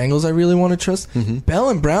only 2 Bengals I really want to trust. Bell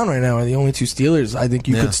and Brown right now are the only 2 Steelers I think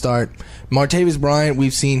you could start. Martavis Bryant,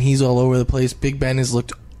 we've seen he's all over the place. Big Ben has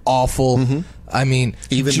looked awful. I mean,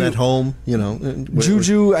 even at home,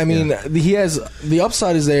 Juju. I mean, he has the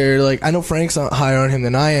upside is there. Like, I know Frank's higher on him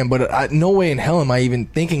than I am, but no way in hell am I even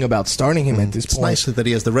thinking about starting him at this point. It's nice that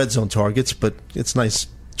he has the red zone targets, but it's nice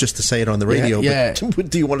just to say it on the radio. But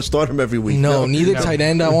do you want to start him every week? No, neither tight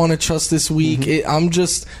end I want to trust this week. I'm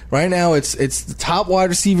just right now. It's the top wide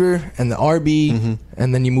receiver and the RB,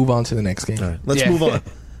 and then you move on to the next game. All right, let's move on.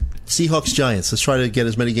 Seahawks Giants. Let's try to get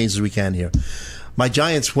as many games as we can here. My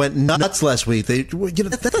Giants went nuts last week.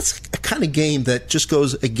 That's a kind of game that just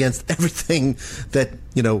goes against everything that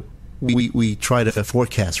we try to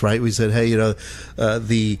forecast, right? We said, hey,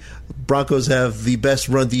 the Broncos have the best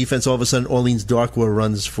run defense. All of a sudden, Orleans Darkwa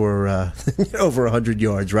runs for over 100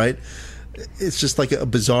 yards, right? It's just like a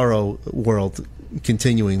bizarro world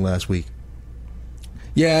continuing last week.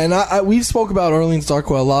 Yeah, and we've spoke about Orleans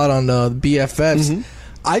Darkwa a lot on the BFFs.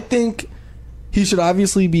 I think he should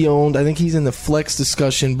obviously be owned. I think he's in the flex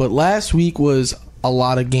discussion, but last week was a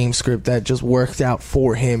lot of game script that just worked out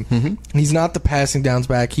for him. He's not the passing downs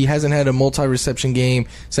back. He hasn't had a multi-reception game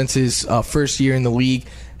since his first year in the league.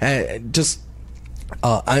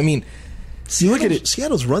 You look at it.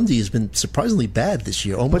 Seattle's run D has been surprisingly bad this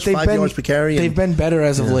year. Almost 5 yards per carry. They've been better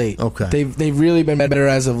as of late. Okay, they've really been better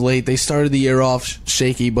as of late. They started the year off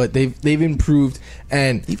shaky, but they've improved.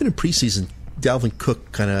 And even in preseason, Dalvin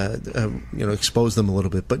Cook kind of exposed them a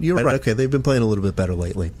little bit. But you're right. Okay, they've been playing a little bit better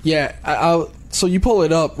lately. Yeah. So you pull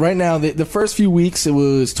it up right now. The first few weeks it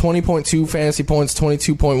was 20.2 fantasy points,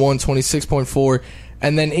 22.1, 26.4.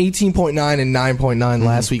 And then 18.9 and 9.9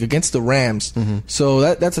 last week against the Rams.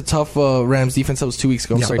 So that's a tough Rams defense. That was 2 weeks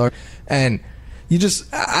ago. I'm sorry. And you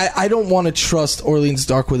just, I don't want to trust Orleans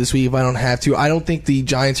Darkwa this week if I don't have to. I don't think the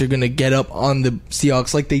Giants are going to get up on the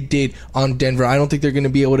Seahawks like they did on Denver. I don't think they're going to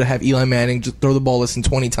be able to have Eli Manning just throw the ball less than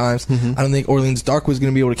 20 times. I don't think Orleans Darkwa is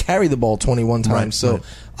going to be able to carry the ball 21 times.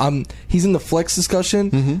 He's in the flex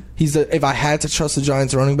discussion. If I had to trust the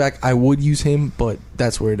Giants running back, I would use him, but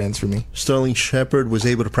that's where it ends for me. Sterling Shepard was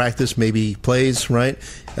able to practice, maybe plays, right?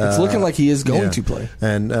 It's looking like he is going to play.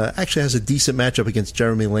 And actually has a decent matchup against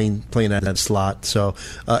Jeremy Lane playing at that slot. So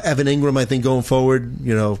Evan Ingram, I think, going forward,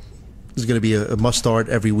 is going to be a must-start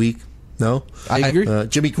every week. No? I agree.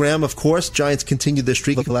 Jimmy Graham, of course. Giants continue their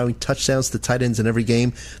streak, allowing touchdowns to tight ends in every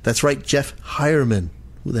game. That's right, Jeff Hireman.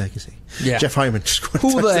 Who the heck is he? Yeah. Jeff Hyman.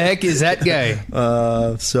 Who the heck is that guy?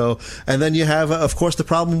 And then you have, of course, the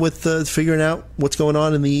problem with figuring out what's going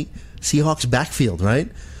on in the Seahawks backfield, right?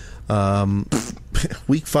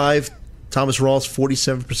 Week 5, Thomas Rawls,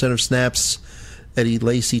 47% of snaps. Eddie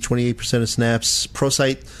Lacy, 28% of snaps.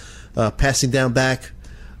 Prosite, passing down back,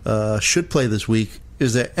 should play this week.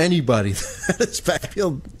 Is there anybody that's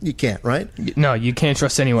backfield? You can't, right? No, you can't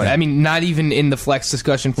trust anyone. I mean, not even in the flex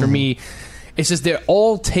discussion for me. It's just they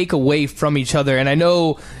all take away from each other. And I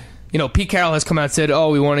know, Pete Carroll has come out and said,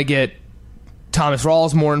 we want to get Thomas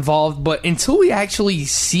Rawls more involved. But until we actually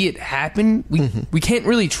see it happen, we can't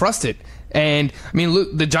really trust it. And I mean,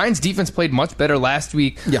 look, the Giants' defense played much better last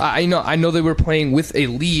week. Yeah. I know they were playing with a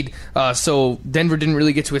lead, so Denver didn't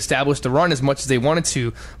really get to establish the run as much as they wanted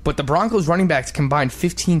to. But the Broncos' running backs combined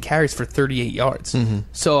 15 carries for 38 yards.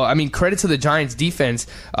 So I mean, credit to the Giants' defense.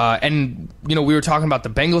 And we were talking about the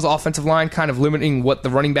Bengals' offensive line kind of limiting what the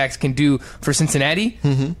running backs can do for Cincinnati.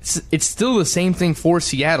 It's still the same thing for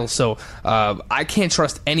Seattle. So I can't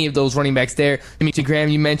trust any of those running backs there. Jimmy Graham,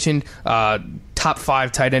 you mentioned. Top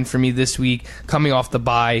 5 tight end for me this week, coming off the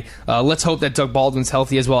bye. Let's hope that Doug Baldwin's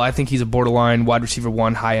healthy as well. I think he's a borderline wide receiver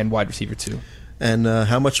 1, high-end wide receiver 2. And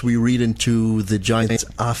how much we read into the Giants'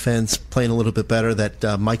 offense playing a little bit better,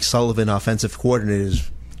 that Mike Sullivan, offensive coordinator, is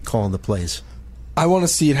calling the plays. I want to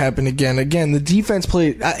see it happen again. Again, the defense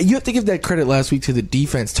played. You have to give that credit last week to the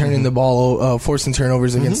defense, turning the ball, forcing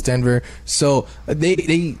turnovers against Denver. So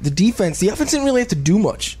the defense, the offense didn't really have to do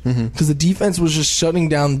much because the defense was just shutting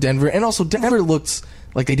down Denver, and also Denver looked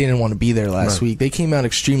like they didn't want to be there last week. They came out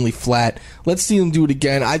extremely flat. Let's see them do it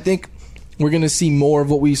again. I think we're going to see more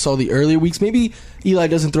of what we saw the earlier weeks. Maybe Eli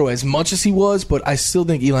doesn't throw as much as he was, but I still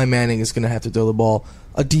think Eli Manning is going to have to throw the ball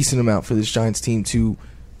a decent amount for this Giants team to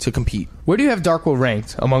compete. Where do you have Darkwa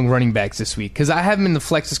ranked among running backs this week? Because I have him in the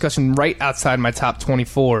flex discussion right outside my top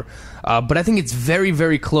 24. But I think it's very,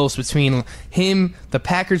 very close between him, the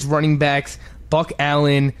Packers running backs, Buck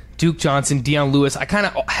Allen, Duke Johnson, Deion Lewis. I kind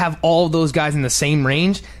of have all of those guys in the same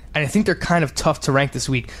range, and I think they're kind of tough to rank this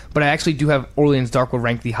week. But I actually do have Orleans Darkwa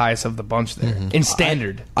ranked the highest of the bunch there in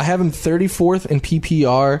standard. I have him 34th in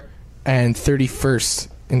PPR and 31st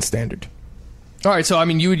in standard. All right, so I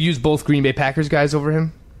mean, you would use both Green Bay Packers guys over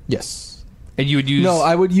him? Yes. And you would use... No,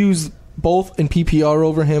 I would use both in PPR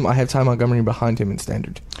over him. I have Ty Montgomery behind him in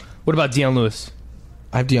standard. What about Deion Lewis?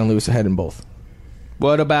 I have Deion Lewis ahead in both.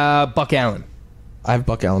 What about Buck Allen? I have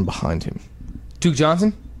Buck Allen behind him. Duke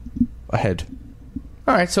Johnson? Ahead.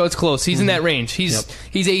 All right, so it's close. He's in that range. He's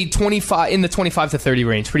a 25 in the 25 to 30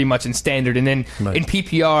 range, pretty much in standard, and then in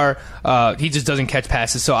PPR, he just doesn't catch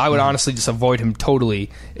passes. So I would honestly just avoid him totally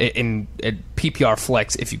in PPR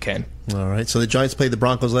flex if you can. All right. So the Giants played the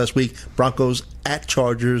Broncos last week. Broncos at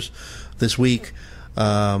Chargers this week.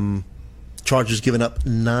 Chargers giving up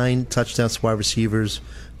 9 touchdowns to wide receivers.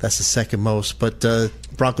 That's the second most. But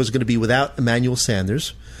Broncos are going to be without Emmanuel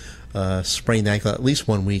Sanders. Sprained ankle, at least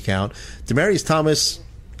 1 week out. Demaryius Thomas,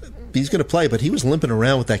 he's going to play, but he was limping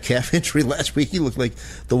around with that calf injury last week. He looked like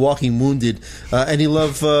the walking wounded. Any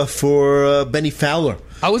love for Benny Fowler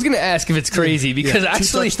I was going to ask if it's crazy because I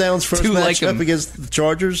actually 2 touchdowns first matchup against the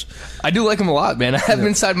Chargers. I do like him a lot, man. I have him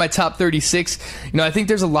inside my top 36. I think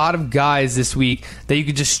there's a lot of guys this week that you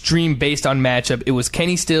could just stream based on matchup. It was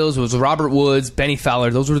Kenny Stills, it was Robert Woods, Benny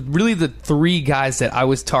Fowler. Those were really the 3 guys that I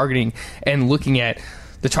was targeting and looking at.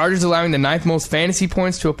 The Chargers allowing the 9th most fantasy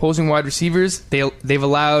points to opposing wide receivers. They've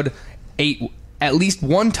allowed at least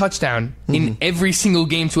 1 touchdown in every single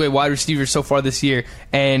game to a wide receiver so far this year,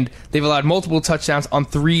 and they've allowed multiple touchdowns on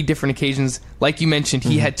 3 different occasions. Like you mentioned,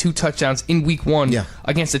 he had 2 touchdowns in week 1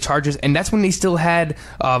 against the Chargers, and that's when they still had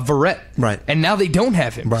Verrett. Right. And now they don't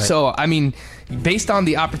have him. Right. So, I mean, based on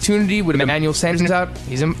the opportunity with Emmanuel Sanders out,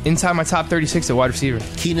 he's inside my top 36 at wide receiver.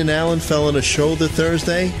 Keenan Allen fell on a shoulder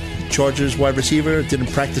Thursday. Chargers wide receiver didn't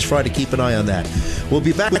practice Friday. Keep an eye on that. We'll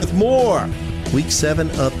be back with more Week 7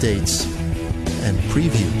 updates and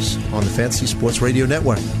previews on the Fantasy Sports Radio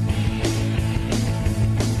Network.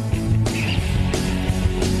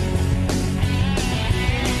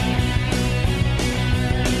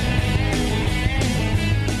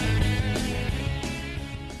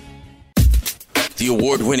 The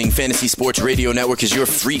award-winning Fantasy Sports Radio Network is your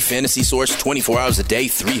free fantasy source 24 hours a day,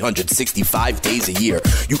 365 days a year.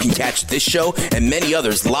 You can catch this show and many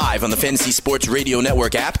others live on the Fantasy Sports Radio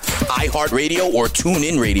Network app, iHeartRadio, or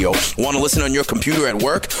TuneIn Radio. Want to listen on your computer at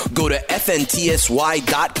work? Go to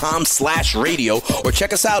fntsy.com/radio or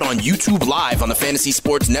check us out on YouTube Live on the Fantasy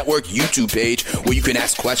Sports Network YouTube page, where you can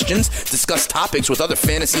ask questions, discuss topics with other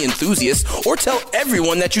fantasy enthusiasts, or tell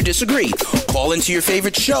everyone that you disagree. Call into your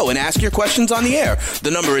favorite show and ask your questions on the air.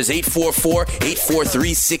 The number is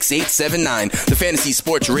 844-843-6879. The Fantasy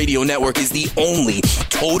Sports Radio Network is the only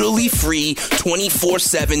totally free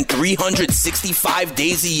 24/7, 365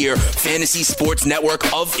 days a year fantasy sports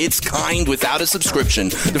network of its kind without a subscription.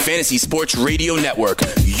 The Fantasy Sports Radio Network,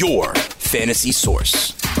 your fantasy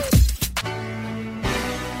source.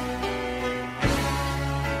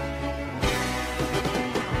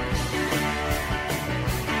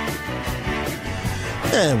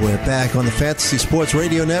 And we're back on the Fantasy Sports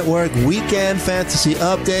Radio Network Weekend Fantasy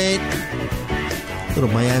Update. Little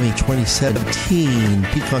Miami 2017.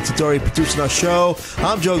 Pete Considori producing our show.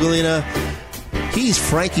 I'm Joe Galena. He's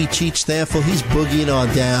Frankie Cheech Stanfield. He's boogieing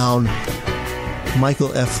on down.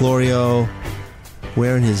 Michael F. Florio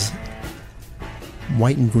wearing his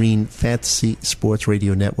white and green Fantasy Sports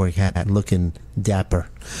Radio Network hat, looking dapper.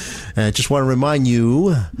 And I just want to remind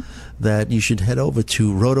you that you should head over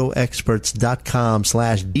to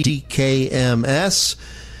rotoexperts.com/DKMS,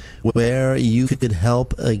 where you could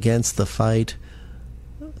help against the fight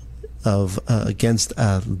of against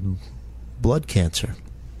blood cancer.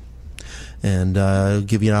 And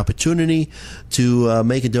give you an opportunity to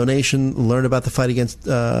make a donation, learn about the fight against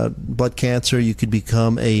blood cancer. You could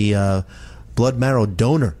become a blood marrow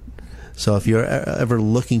donor. So if you're ever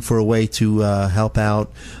looking for a way to help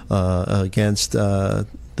out against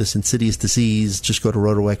this insidious disease, just go to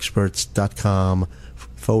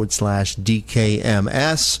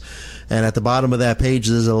rotoexperts.com/DKMS. And at the bottom of that page,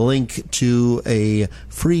 there's a link to a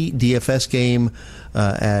free DFS game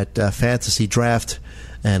at Fantasy Draft,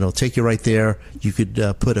 and it'll take you right there. You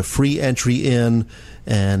could put a free entry in,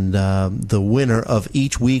 and the winner of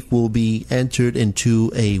each week will be entered into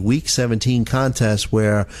a Week 17 contest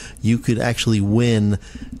where you could actually win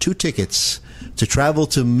 2 tickets to travel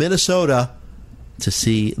to Minnesota to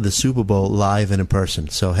see the Super Bowl live and in person.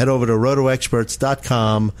 So head over to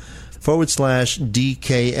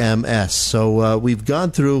rotoexperts.com/DKMS. So we've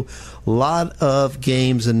gone through a lot of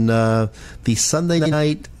games, and the Sunday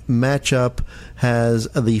night matchup has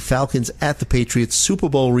the Falcons at the Patriots Super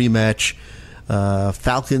Bowl rematch.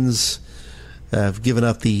 Falcons have given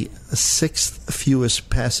up the 6th fewest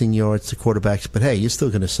passing yards to quarterbacks, but hey, you're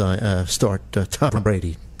still going to start Tom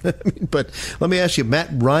Brady. But let me ask you, Matt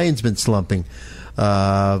Ryan's been slumping.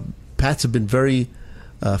 Pats have been very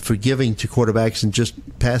forgiving to quarterbacks and just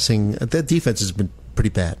passing. Their defense has been pretty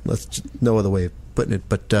bad. No other way of putting it.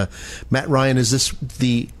 But Matt Ryan, is this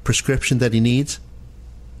the prescription that he needs?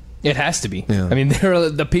 It has to be. Yeah. I mean,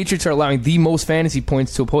 the Patriots are allowing the most fantasy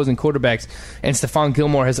points to opposing quarterbacks, and Stephon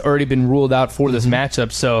Gilmore has already been ruled out for this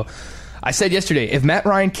matchup. So I said yesterday, if Matt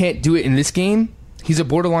Ryan can't do it in this game, he's a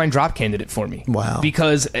borderline drop candidate for me. Wow.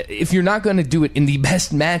 Because if you're not going to do it in the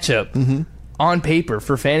best matchup on paper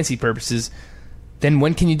for fantasy purposes, then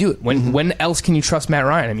when can you do it? When else can you trust Matt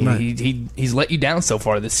Ryan? I mean, right. he's let you down so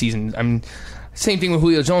far this season. I mean, same thing with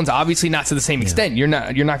Julio Jones. Obviously, not to the same extent. You're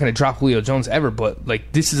not going to drop Julio Jones ever, but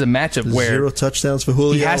like this is a matchup where 0 touchdowns for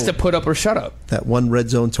Julio. He has to put up or shut up. That one red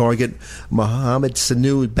zone target. Mohamed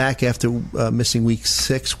Sanu back after missing week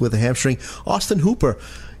 6 with a hamstring. Austin Hooper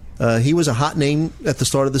He was a hot name at the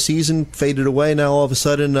start of the season, faded away. Now all of a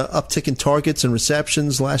sudden, uptick in targets and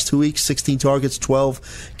receptions. Last 2 weeks, 16 targets,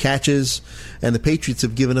 12 catches. And the Patriots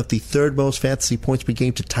have given up the third most fantasy points per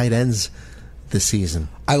game to tight ends this season.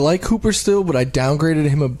 I like Hooper still, but I downgraded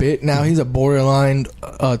him a bit. Now he's a borderline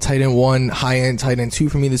tight end 1, high end tight end 2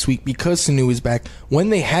 for me this week because Sanu is back.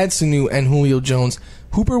 When they had Sanu and Julio Jones,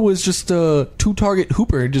 Hooper was just a 2-target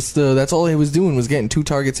Hooper. Just that's all he was doing was getting 2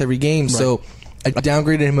 targets every game. Right. So I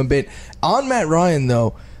downgraded him a bit. On Matt Ryan,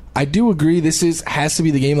 though, I do agree this has to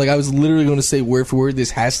be the game. Like I was literally going to say word for word,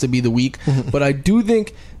 this has to be the week. But I do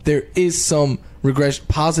think there is some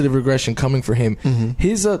positive regression coming for him.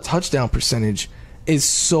 His touchdown percentage is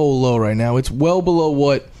so low right now. It's well below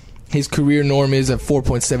what his career norm is at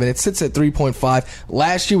 4.7. It sits at 3.5.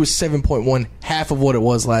 Last year was 7.1, half of what it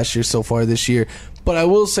was last year so far this year. But I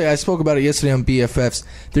will say, I spoke about it yesterday on BFFs.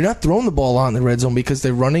 They're not throwing the ball out in the red zone because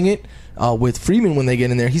they're running it with Freeman when they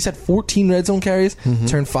get in there. He's had 14 red zone carries,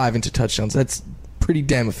 turned 5 into touchdowns. That's pretty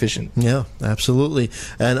damn efficient. Yeah, absolutely.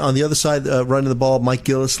 And on the other side, running the ball, Mike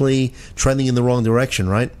Gillislee trending in the wrong direction,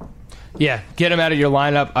 right? Yeah, get him out of your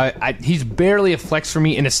lineup. He's barely a flex for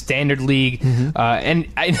me in a standard league. And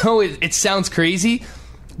I know it sounds crazy,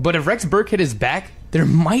 but if Rex Burkhead is back, there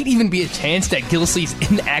might even be a chance that Gillislee's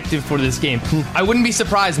inactive for this game. I wouldn't be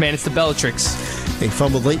surprised, man. It's the Bellatrix. He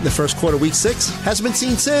fumbled late in the first quarter, week 6. Hasn't been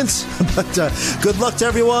seen since. But good luck to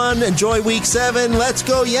everyone. Enjoy week 7. Let's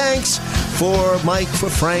go, Yanks. For Mike, for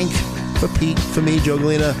Frank, for Pete, for me, Joe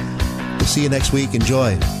Galena. We'll see you next week.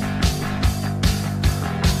 Enjoy.